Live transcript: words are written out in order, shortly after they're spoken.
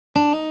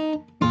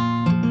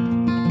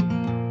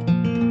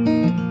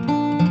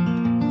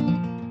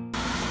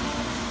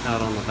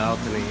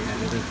balcony,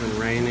 and it has been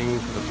raining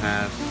for the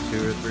past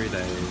 2 or 3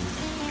 days.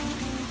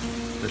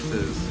 This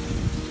is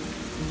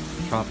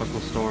Tropical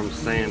Storm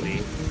Sandy.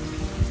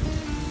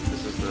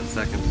 This is the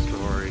second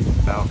story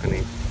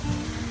balcony.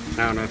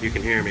 I don't know if you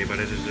can hear me, but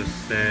it is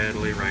just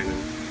steadily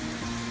raining.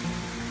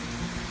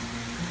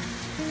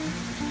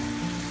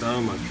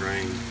 So much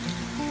rain.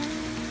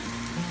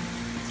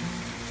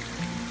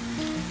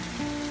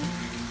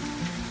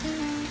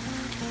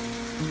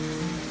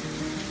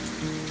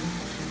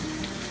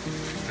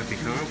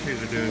 Palm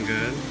trees are doing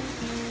good.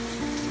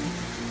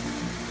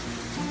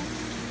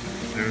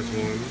 There's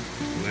one,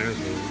 and there's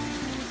one.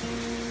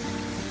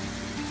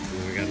 And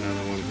then we got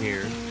another one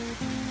here. And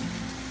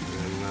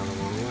then another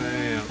one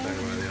way out there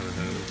by the other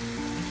hose.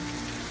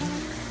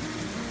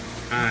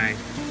 Hi.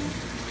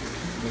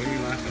 What are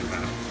you laughing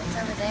about? It's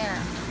over there.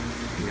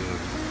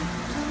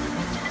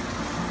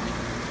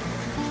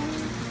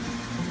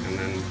 And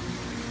then you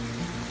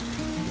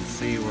can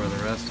see where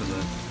the rest of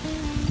the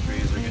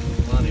trees are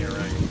getting plenty of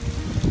rain.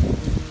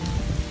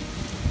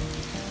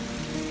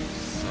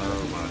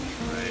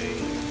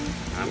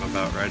 I'm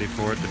about ready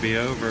for it to be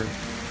over.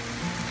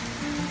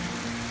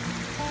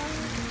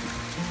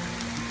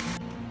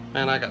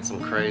 Man, I got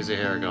some crazy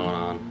hair going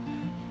on.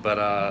 But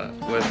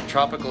with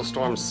Tropical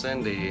Storm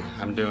Cindy,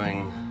 I'm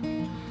doing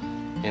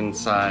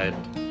inside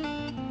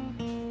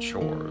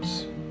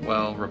chores.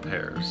 Well,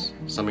 repairs.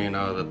 Some of you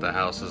know that the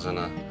house is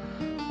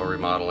we're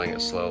remodeling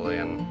it slowly,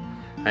 and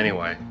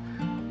anyway,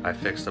 I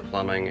fixed the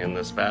plumbing in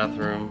this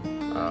bathroom.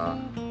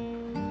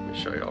 Let me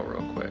show y'all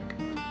real quick.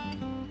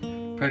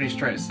 Pretty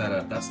straight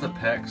setup. That's the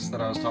PEX that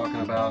I was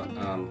talking about.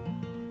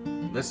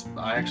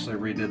 I actually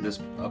redid this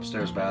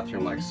upstairs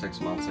bathroom like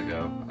 6 months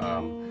ago.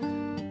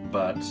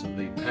 But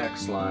the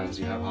PEX lines,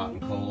 you have hot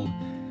and cold.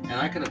 And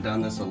I could have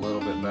done this a little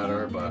bit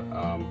better, but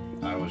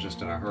I was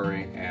just in a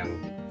hurry,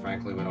 and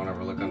frankly, we don't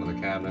ever look under the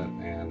cabinet,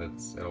 and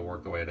it'll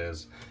work the way it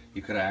is.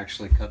 You could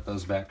actually cut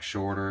those back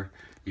shorter.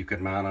 You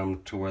could mount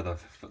them to where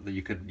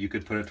you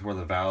could put it to where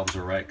the valves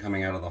are right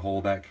coming out of the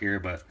hole back here,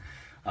 but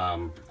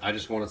I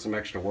just wanted some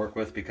extra work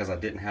with because I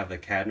didn't have the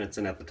cabinets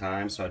in at the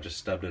time, so I just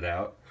stubbed it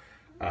out.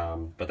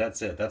 But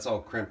that's it. That's all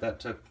crimped. That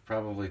took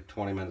probably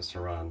 20 minutes to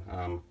run.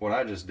 What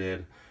I just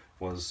did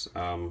was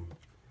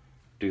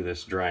do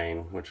this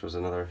drain, which was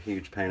another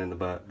huge pain in the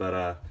butt.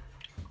 But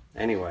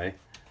anyway,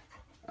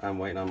 I'm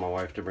waiting on my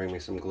wife to bring me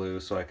some glue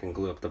so I can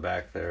glue up the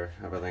back there.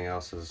 Everything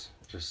else is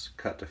just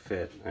cut to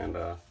fit, and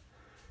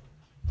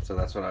so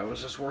that's what I was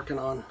just working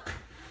on.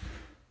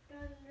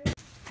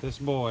 This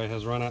boy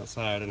has run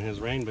outside in his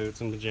rain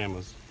boots and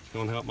pajamas. You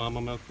want to help Mama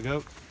milk the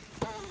goat?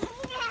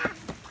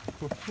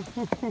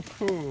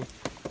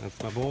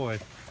 That's my boy.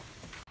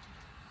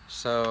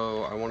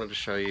 So I wanted to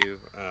show you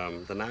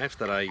the knife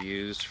that I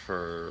use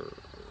for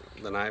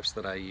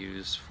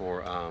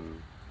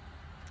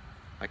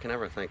I can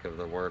never think of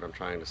the word I'm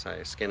trying to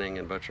say, skinning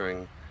and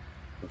butchering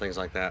and things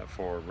like that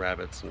for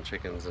rabbits and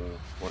chickens and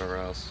whatever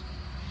else.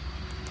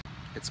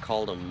 It's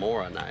called a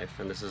Mora knife,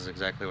 and this is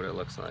exactly what it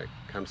looks like.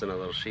 Comes in a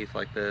little sheath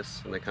like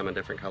this, and they come in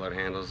different colored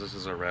handles. This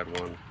is a red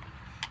one.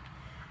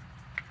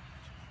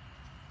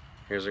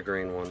 Here's a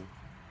green one.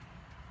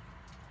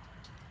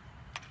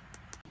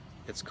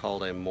 It's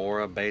called a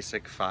Mora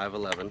Basic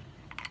 511,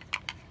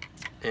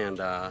 and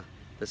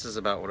this is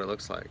about what it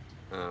looks like.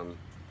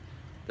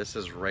 This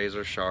is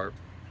razor sharp.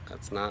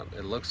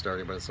 It looks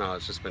dirty, but it's not.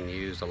 It's just been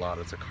used a lot.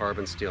 It's a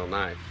carbon steel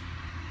knife.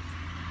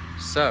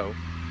 So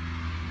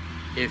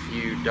if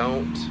you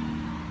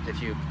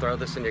throw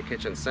this in your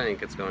kitchen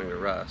sink, it's going to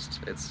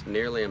rust. It's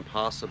nearly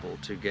impossible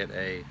to get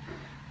a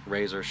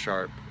razor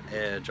sharp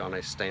edge on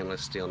a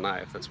stainless steel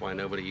knife. That's why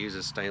nobody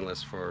uses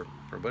stainless for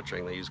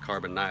butchering. They use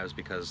carbon knives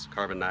because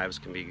carbon knives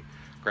can be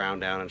ground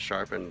down and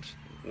sharpened,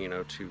 you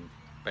know, to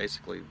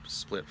basically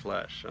split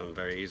flesh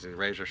very easily,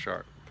 razor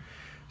sharp.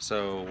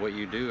 So what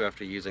you do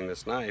after using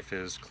this knife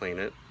is clean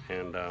it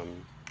and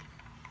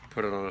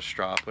put it on a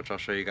strop, which I'll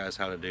show you guys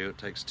how to do. It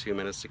takes 2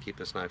 minutes to keep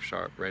this knife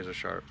sharp, razor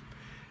sharp.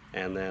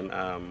 And then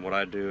what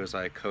I do is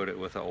I coat it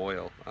with an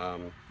oil,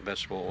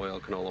 vegetable oil,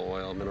 canola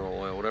oil, mineral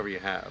oil, whatever you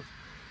have.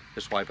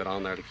 Just wipe it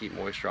on there to keep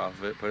moisture off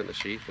of it, put it in the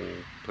sheath,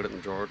 and put it in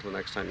the drawer till the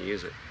next time you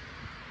use it.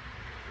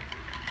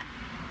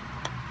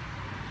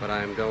 But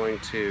I'm going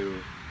to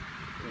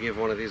give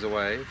one of these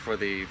away for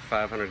the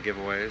 500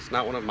 giveaways.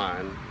 Not one of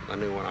mine, a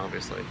new one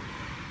obviously.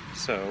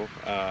 So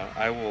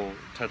I will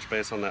touch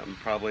base on that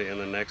probably in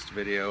the next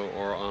video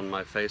or on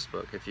my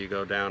Facebook. If you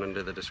go down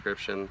into the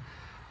description,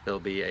 there'll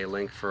be a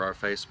link for our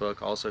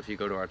Facebook. Also, if you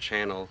go to our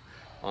channel,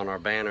 on our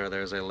banner,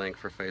 there's a link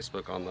for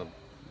Facebook on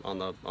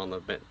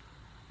the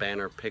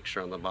banner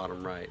picture on the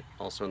bottom right,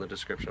 also in the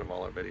description of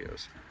all our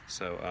videos.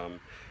 So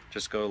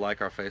just go like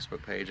our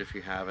Facebook page if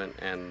you haven't,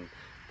 and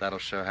that'll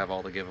have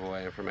all the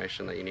giveaway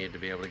information that you need to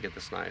be able to get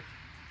this knife.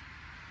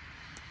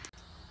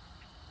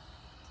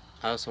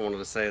 I also wanted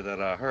to say that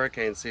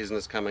hurricane season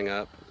is coming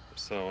up.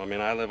 So, I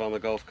mean, I live on the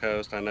Gulf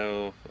Coast. I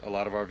know a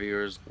lot of our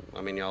viewers,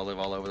 I mean, y'all live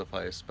all over the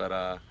place,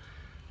 but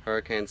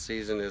hurricane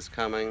season is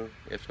coming,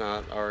 if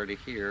not already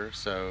here.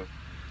 So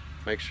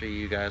make sure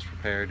you guys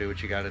prepare, do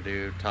what you got to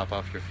do, top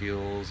off your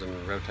fuels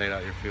and rotate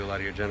out your fuel out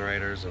of your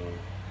generators, and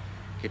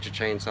get your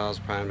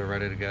chainsaws primed and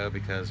ready to go,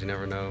 because you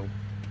never know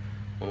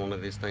when one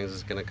of these things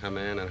is going to come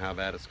in and how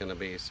bad it's going to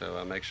be.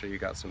 So make sure you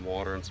got some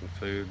water and some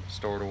food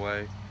stored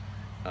away.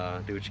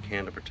 Do what you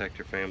can to protect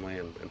your family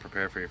and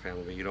prepare for your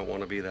family. But you don't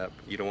want to be that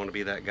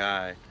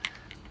guy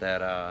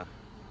that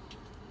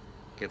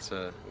gets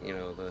the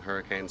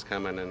hurricane's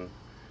coming and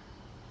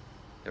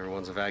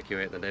everyone's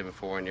evacuating the day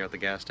before, and you're at the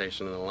gas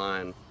station in the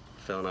line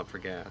filling up for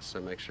gas. So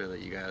make sure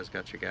that you guys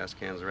got your gas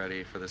cans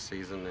ready for this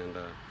season, and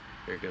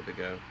you're good to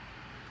go.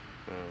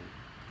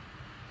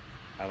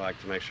 I like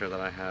to make sure that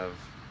I have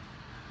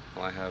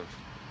a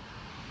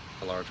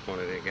large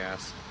quantity of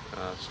gas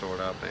stored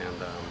up,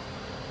 and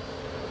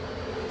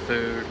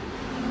food,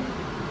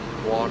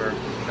 water,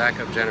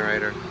 backup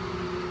generator,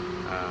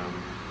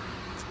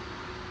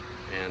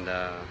 and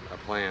a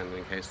plan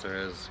in case there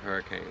is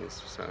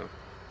hurricanes. So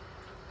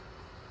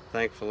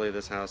thankfully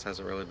this house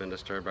hasn't really been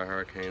disturbed by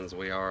hurricanes.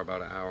 We are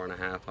about an hour and a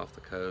half off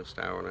the coast,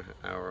 about an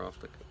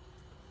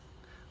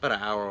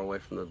hour away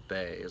from the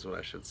bay is what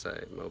I should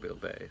say, Mobile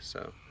Bay.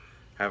 So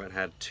haven't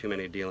had too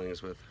many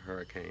dealings with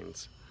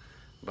hurricanes,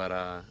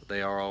 but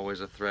they are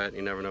always a threat.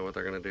 You never know what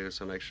they're going to do,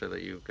 so make sure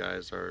that you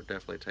guys are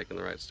definitely taking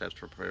the right steps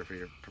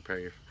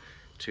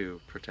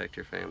to protect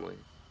your family.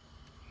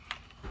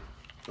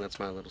 And that's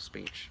my little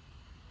speech.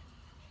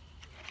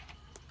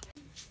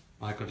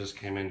 Michael just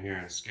came in here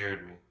and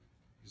scared me.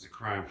 He's a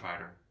crime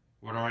fighter.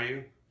 What are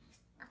you?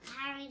 A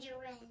Power Ranger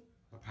Red.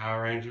 A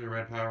Power Ranger, a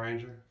Red Power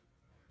Ranger?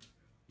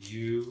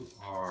 You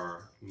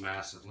are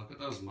massive. Look at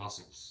those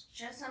muscles.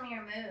 Show some of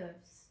your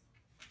moves.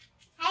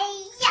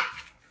 Hey, yeah.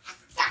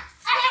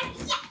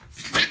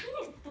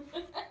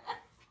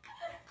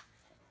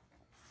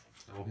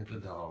 Don't hit the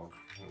dog.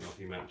 I don't know if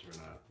you meant to or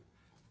not.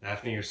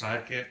 Daphne, your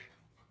sidekick?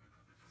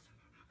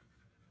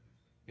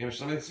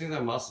 Let me see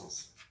them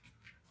muscles.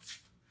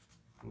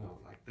 No,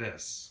 like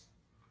this.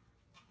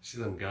 See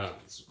them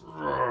guns.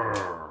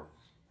 Roar.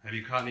 Have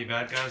you caught any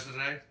bad guys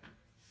today?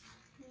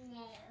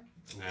 No.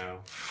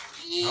 No.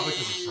 Probably because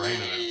it's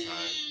raining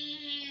outside.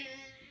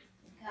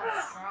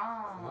 Got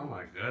strong. Oh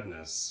my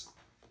goodness.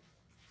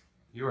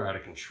 You are out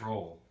of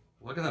control.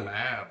 Look at them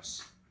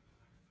abs.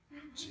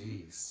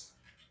 Jeez.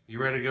 You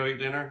ready to go eat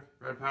dinner,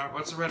 Red Power?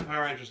 What's the Red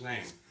Power Ranger's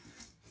name?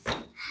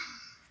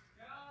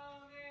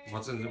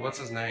 What's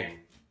his name?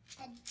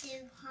 A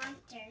do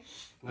hunter.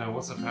 No,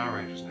 what's the Power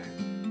Ranger's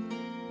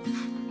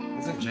name?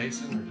 Is it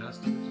Jason or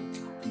Justin or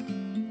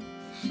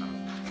something?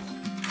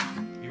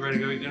 Oh. You ready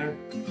to go eat dinner?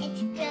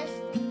 It's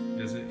Justin.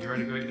 Is it? You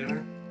ready to go eat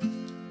dinner?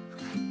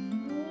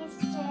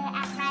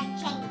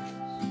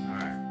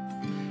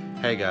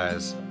 Hey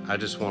guys, I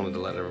just wanted to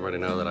let everybody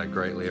know that I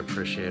greatly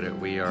appreciate it.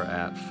 We are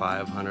at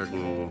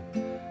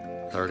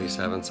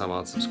 537 some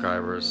odd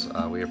subscribers.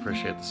 We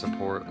appreciate the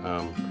support.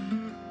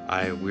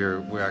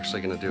 We're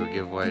actually going to do a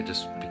giveaway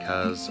just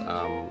because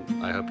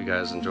I hope you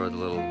guys enjoyed the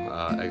little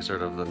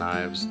excerpt of the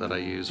knives that I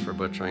use for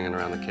butchering and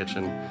around the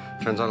kitchen.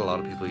 Turns out a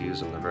lot of people use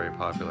them. They're very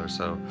popular.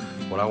 So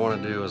what I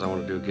want to do is I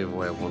want to do a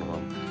giveaway of one of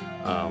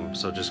them.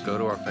 So just go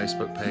to our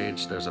Facebook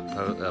page. There's a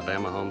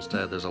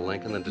BamaHomestead. There's a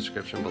link in the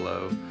description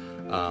below.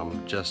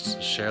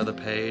 Just share the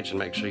page and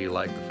make sure you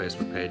like the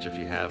Facebook page if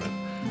you haven't.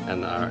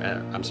 And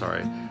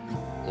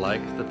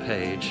like the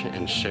page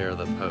and share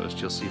the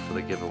post. You'll see for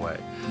the giveaway.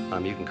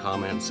 You can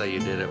comment, say you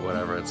did it,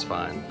 whatever. It's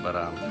fine. But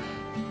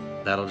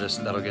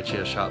that'll get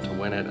you a shot to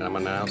win it. And I'm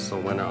gonna announce the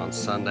winner on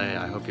Sunday.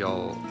 I hope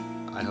y'all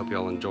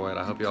enjoy it.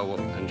 I hope y'all will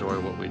enjoy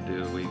what we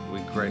do. We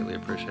greatly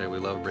appreciate it. We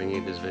love bringing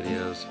you these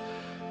videos.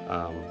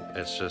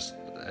 It's just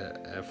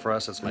for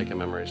us, it's making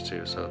memories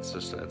too. So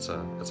it's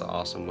an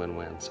awesome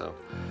win-win. So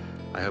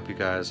I hope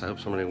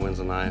somebody wins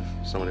a knife.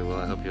 Somebody will.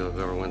 I hope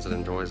whoever wins it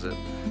enjoys it.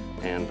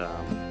 And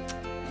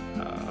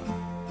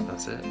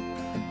that's it.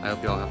 I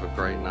hope y'all have a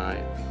great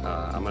night.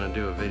 I'm gonna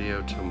do a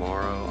video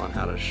tomorrow on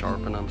how to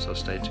sharpen them, so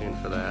stay tuned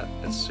for that.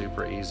 It's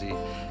super easy.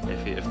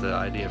 If the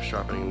idea of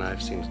sharpening a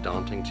knife seems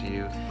daunting to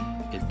you,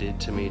 it did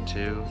to me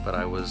too, but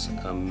I was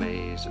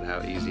amazed at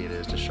how easy it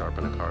is to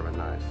sharpen a carbon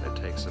knife. It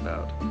takes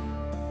about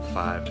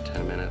 5 to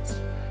 10 minutes,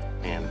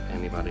 and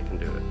anybody can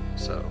do it.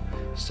 So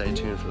stay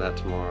tuned for that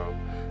tomorrow.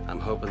 I'm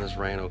hoping this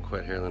rain will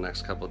quit here in the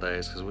next couple of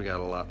days because we got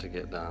a lot to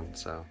get done.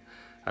 So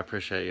I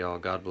appreciate y'all.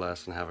 God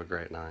bless and have a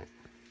great night.